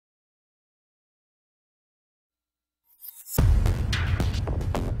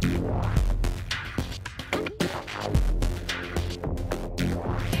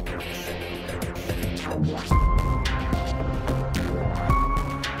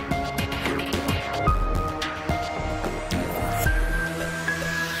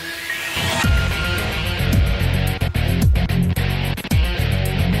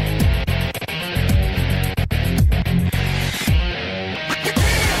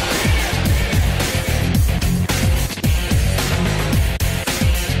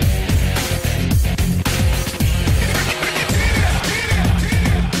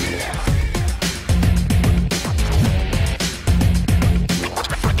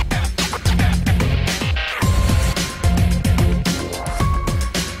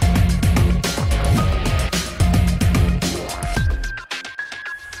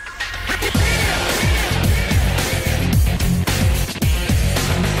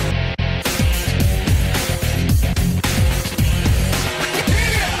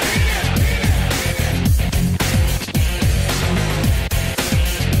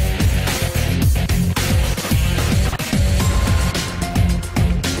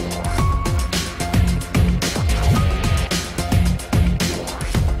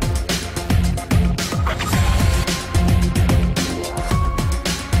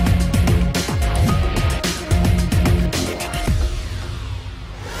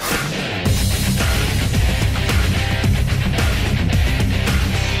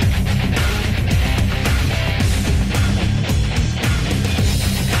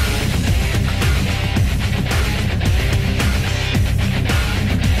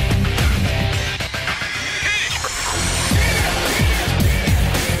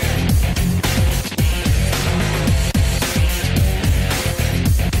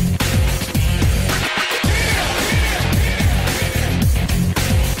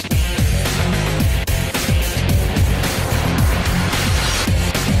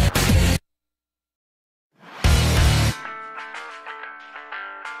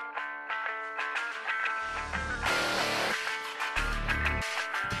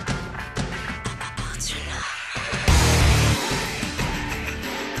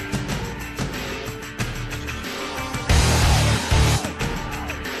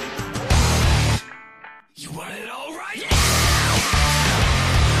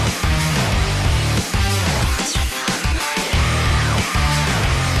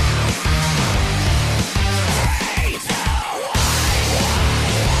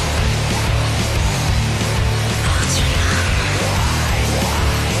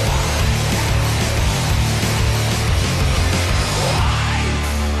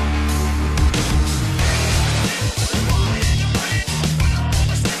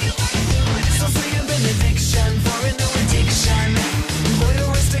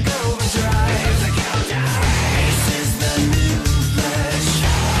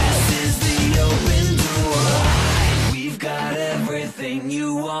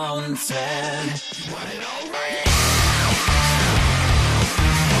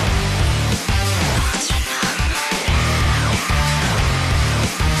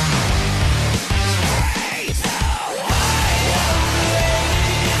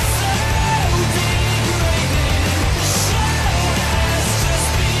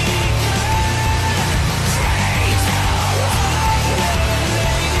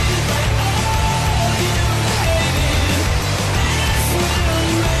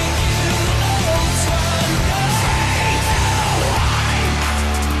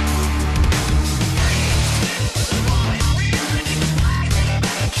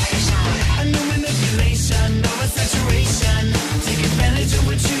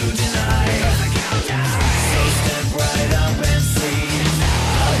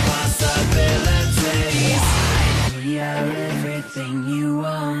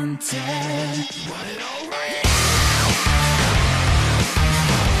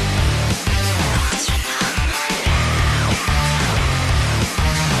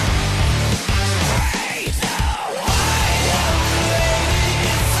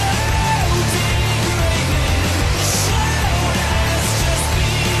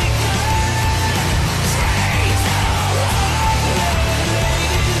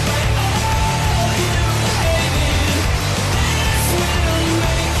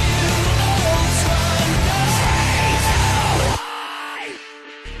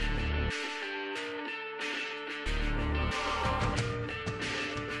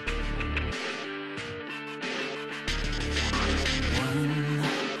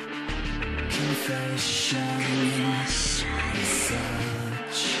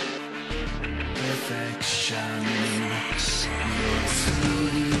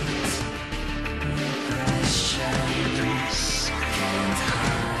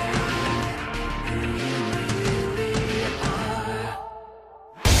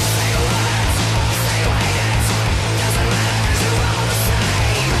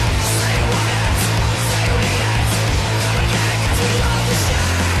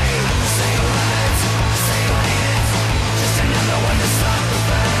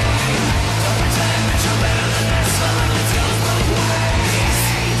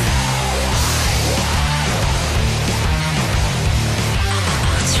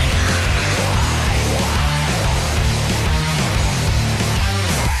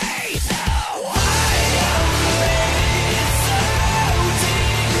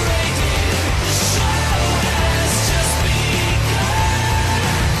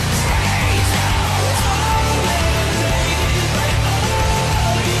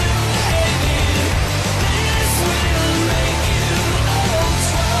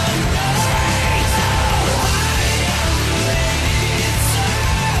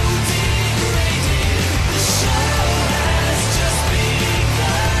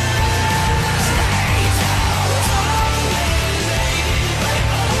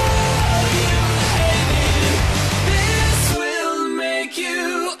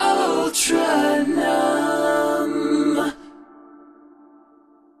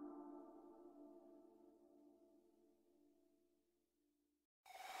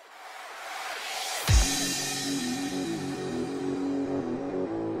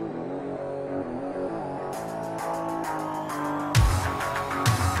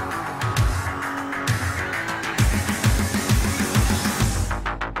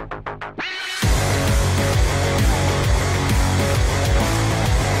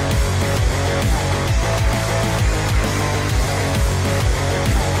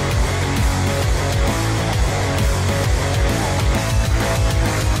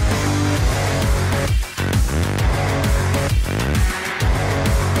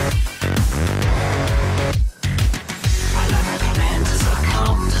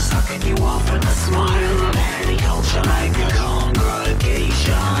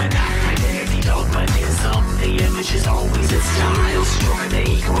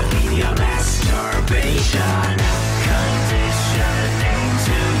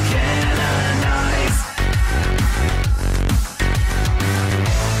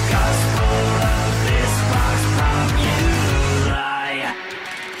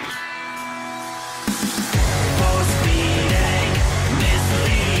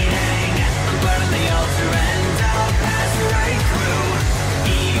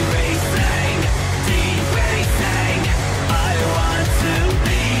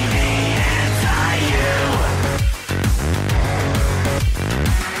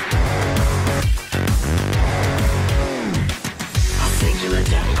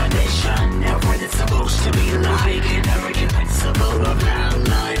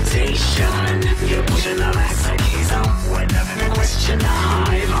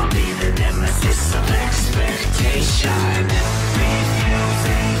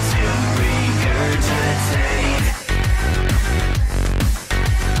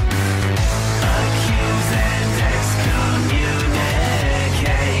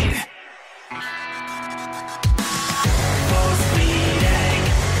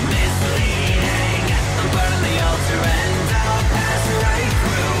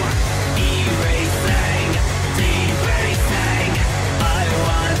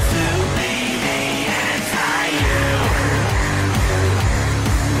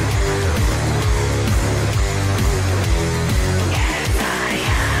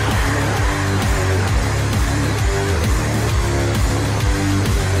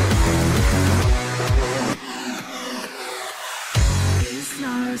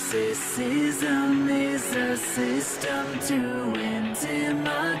Narcissism is a system to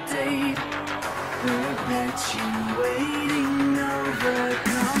intimidate, perpetuating,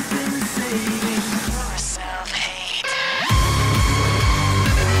 overcompensating for self-hate.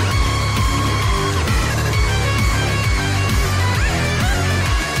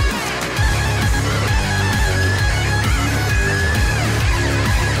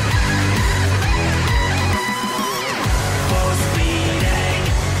 Force-feeding,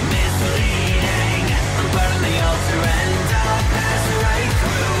 misleading, I'm burning the altar and I'll pass right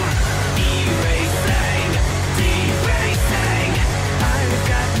through. Erasing, defacing, I've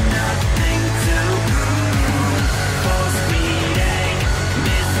got nothing to prove. Force-feeding,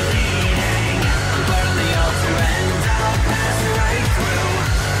 misleading, I'm burning the altar and I'll pass right through.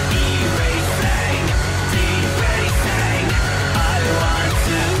 Erasing, defacing, I want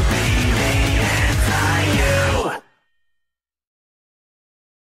to be the anti-you.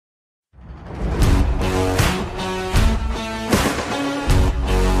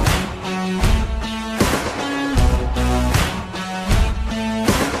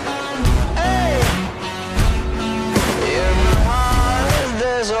 In my heart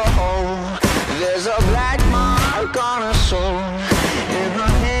there's a hole, there's a black mark on her soul. In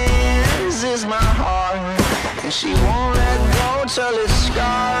her hands is my heart, and she won't let go till it's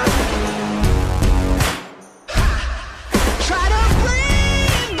scarred. Try to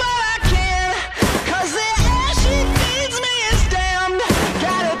breathe but I can't, 'cause the air she feeds me is damned.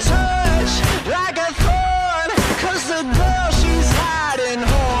 Got a touch like a thorn, 'cause the girl she's hiding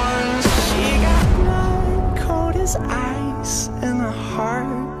horns. She got blood cold as ice and a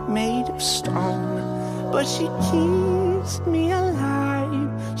heart made of stone, but she keeps me alive.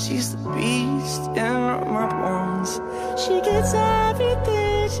 She's the beast in my bones. She gets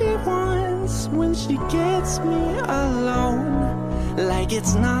everything she wants when she gets me alone, like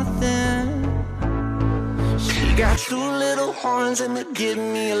it's nothing. She got two little horns and they give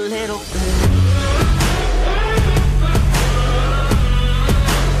me a little bit.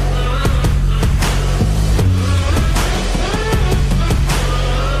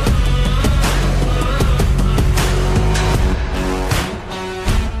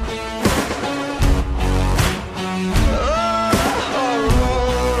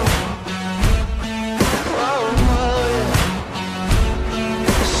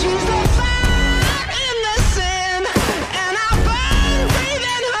 She's the fire in the sin, and I burn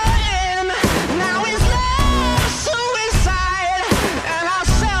breathing her in. Now it's love suicide, and I'll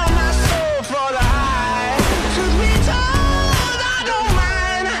sell my soul for the high. Truth be told, I don't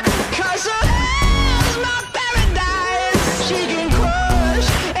mind, 'cause her hell's my paradise. She can crush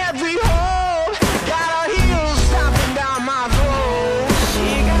every hope, got her heels stomping down my throat. She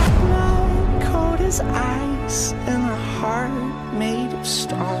got blood cold as ice and a heart made of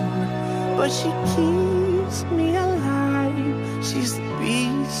stone, but she keeps me alive. She's the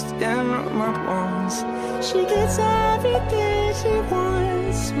beast in my bones. She gets everything she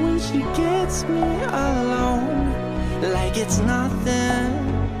wants when she gets me alone, like it's nothing.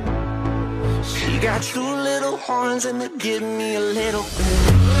 She got two little horns and they give me a little bit.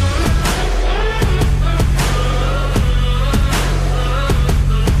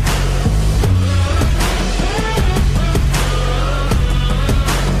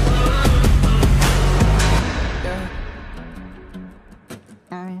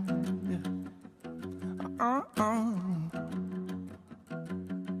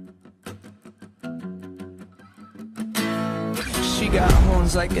 She got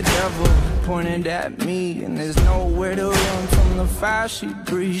horns like a devil pointed at me, and there's nowhere to run from the fire she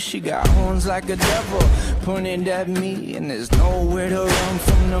breathes. She got horns like a devil pointed at me, and there's nowhere to run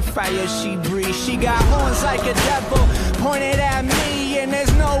from the fire she breathes. She got horns like a devil pointed at me, and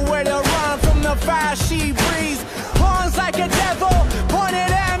there's nowhere to run from the fire she breathes. Horns like a devil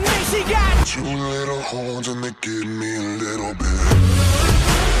pointed at me. She got two little horns and they give me a little bit.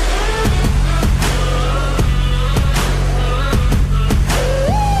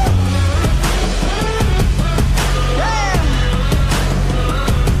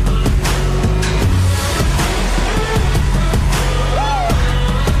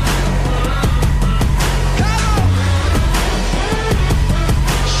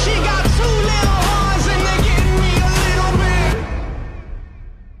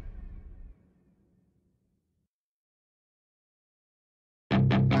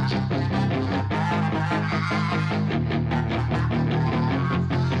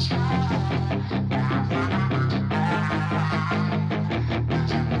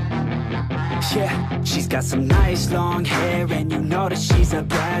 Yeah, she's got some nice long hair, and you know that she's a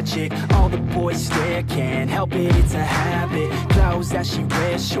bad chick. All the boys stare, can't help it, it's a habit. Clothes that she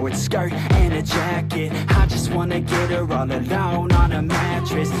wears, short skirt and a jacket. I just wanna get her all alone on a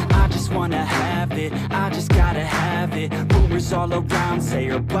mattress. I just wanna have it, I just gotta have it. Rumors all around say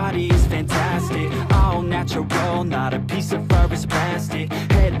her body is fantastic. All natural, not a piece of fur is plastic.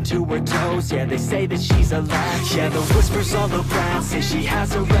 Head to her toes, yeah, they say that she's a latch. Yeah, the whispers all around say she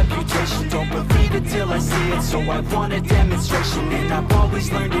has a reputation. Don't believe it till I see it, so I want a demonstration. And I've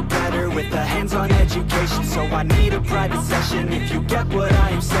always learned it better with a hands-on education. So I need a private session if you get what I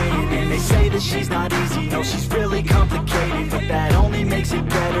am saying. And they say that she's not easy, no, she's really complicated. But that only makes it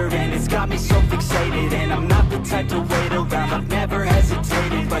better, and it's got me so fixated. And I'm not the type to wait around, I've never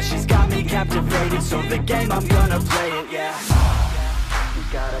hesitated. But she's got me captivated, so the game, I'm gonna play it, yeah. She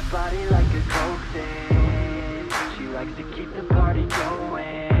got a body like a coke thing. She likes to keep the party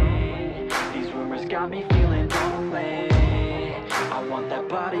going. These rumors got me feeling lonely. I want that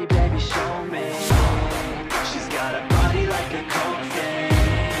body, baby, show me. She's got a body like a coke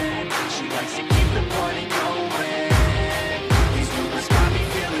thing. She likes to keep the party going. These rumors got me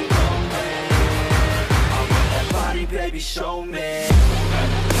feeling lonely. I want that body, baby, show me.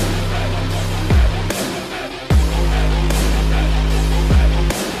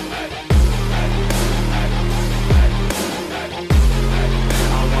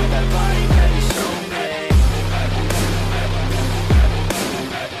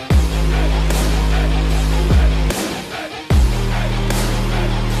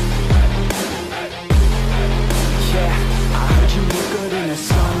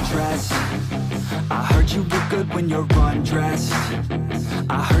 I heard you look good when you're undressed.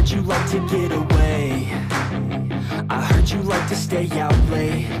 I heard you like to get away. I heard you like to stay out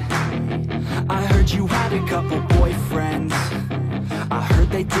late. I heard you had a couple boyfriends. I heard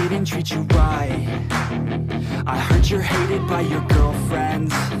they didn't treat you right. I heard you're hated by your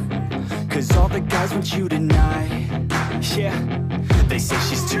girlfriends, 'cause all the guys want you tonight. Yeah, they say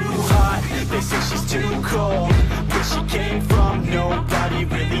she's too hot, they say she's too cold. Where she came from, nobody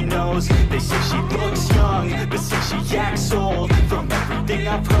really knows. They say she looks young, but say she acts old. From everything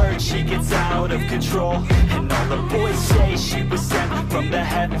I've heard, she gets out of control. And all the boys say she was sent from the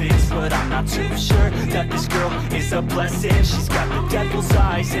heavens, but I'm not too sure that this girl is a blessing. She's got the devil's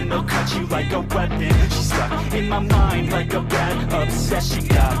eyes, and they'll cut you like a weapon. She's stuck in my mind like a bad obsession.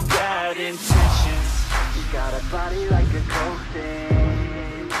 Got bad intentions. She got a body like a coke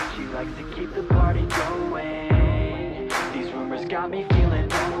thing. She likes to keep the party going. These rumors got me feeling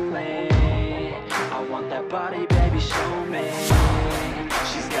lonely. I want that body, baby, show me.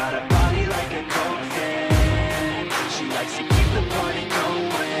 She's got a body like a coke thing. She likes to keep the party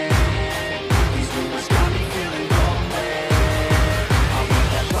going. These rumors got me feeling lonely. I want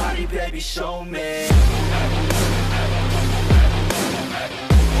that body, baby, show me.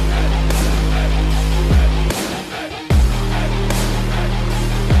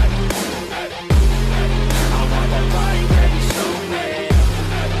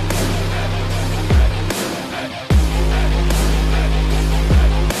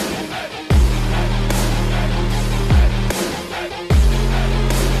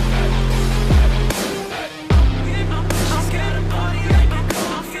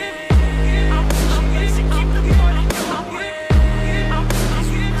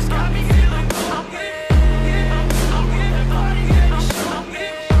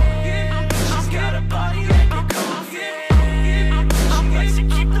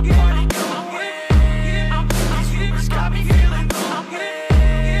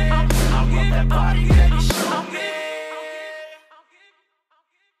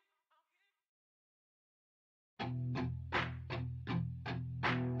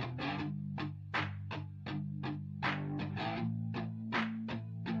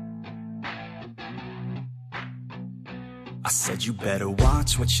 I said you better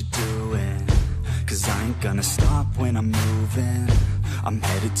watch what you're doing, 'cause I ain't gonna stop when I'm moving. I'm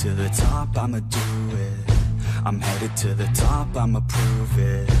headed to the top, I'ma do it. I'm headed to the top, I'ma prove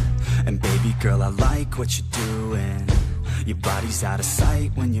it. And baby girl, I like what you're doing. Your body's out of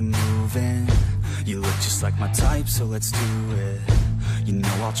sight when you're moving. You look just like my type, so let's do it. You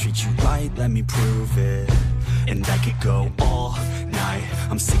know I'll treat you right, let me prove it. And I could go all night,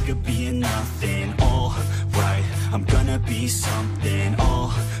 I'm sick of being nothing. All right, I'm gonna be something. I'll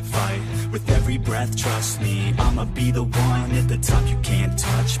fight with every breath, trust me. I'ma be the one at the top, you can't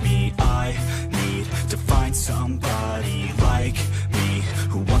touch me. I need to find somebody like me,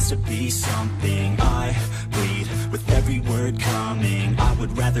 who wants to be something. I bleed with every word coming. I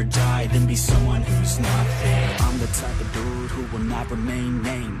would rather die than be someone who's nothing. I'm the type of dude who will not remain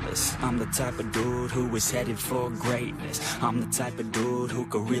nameless. I'm the type of dude who is headed for greatness. I'm the type of dude who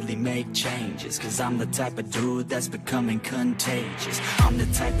could really make changes, cause I'm the type of dude that's becoming contagious. I'm the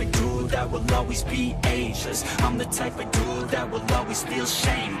type of dude that will always be ageless. I'm the type of dude that will always feel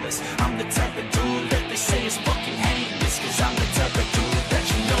shameless. I'm the type of dude that they say is fucking heinous, cause I'm the type of dude that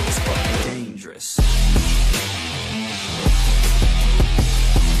you know is fucking dangerous.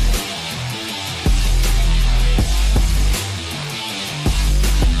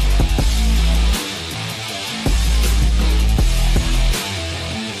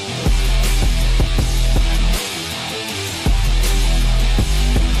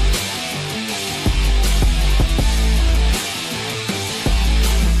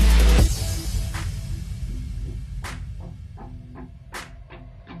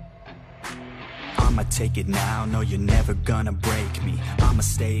 Take it now, no you're never gonna break me. I'ma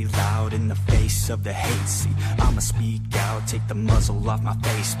stay loud in the face of the hate. See, I'ma speak out, take the muzzle off my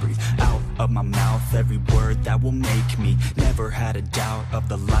face. Breathe out of my mouth every word that will make me. Never had a doubt of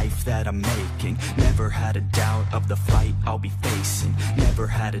the life that I'm making. Never had a doubt of the fight I'll be facing. Never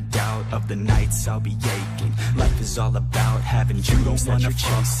had a doubt of the nights I'll be aching. Life is all about having dreams that you're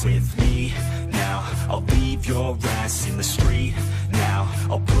chasing. With me now, I'll leave your ass in the street. Now,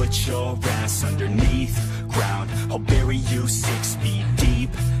 I'll put your ass underneath ground. I'll bury you 6 feet deep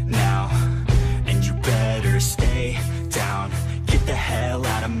now, and you better stay down. Get the hell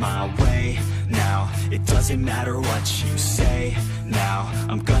out of my way now. It doesn't matter what you say now.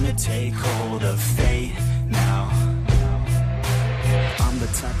 I'm gonna take hold of fate now. I'm the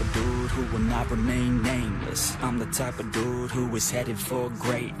type of dude who will not remain nameless. I'm the type of dude who is headed for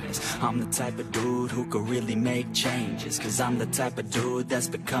greatness. I'm the type of dude who could really make changes, cause I'm the type of dude that's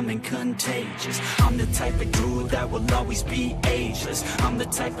becoming contagious. I'm the type of dude that will always be ageless. I'm the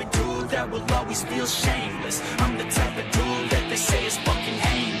type of dude that will always feel shameless. I'm the type of dude that they say is fucking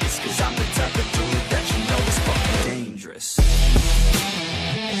heinous, cause I'm the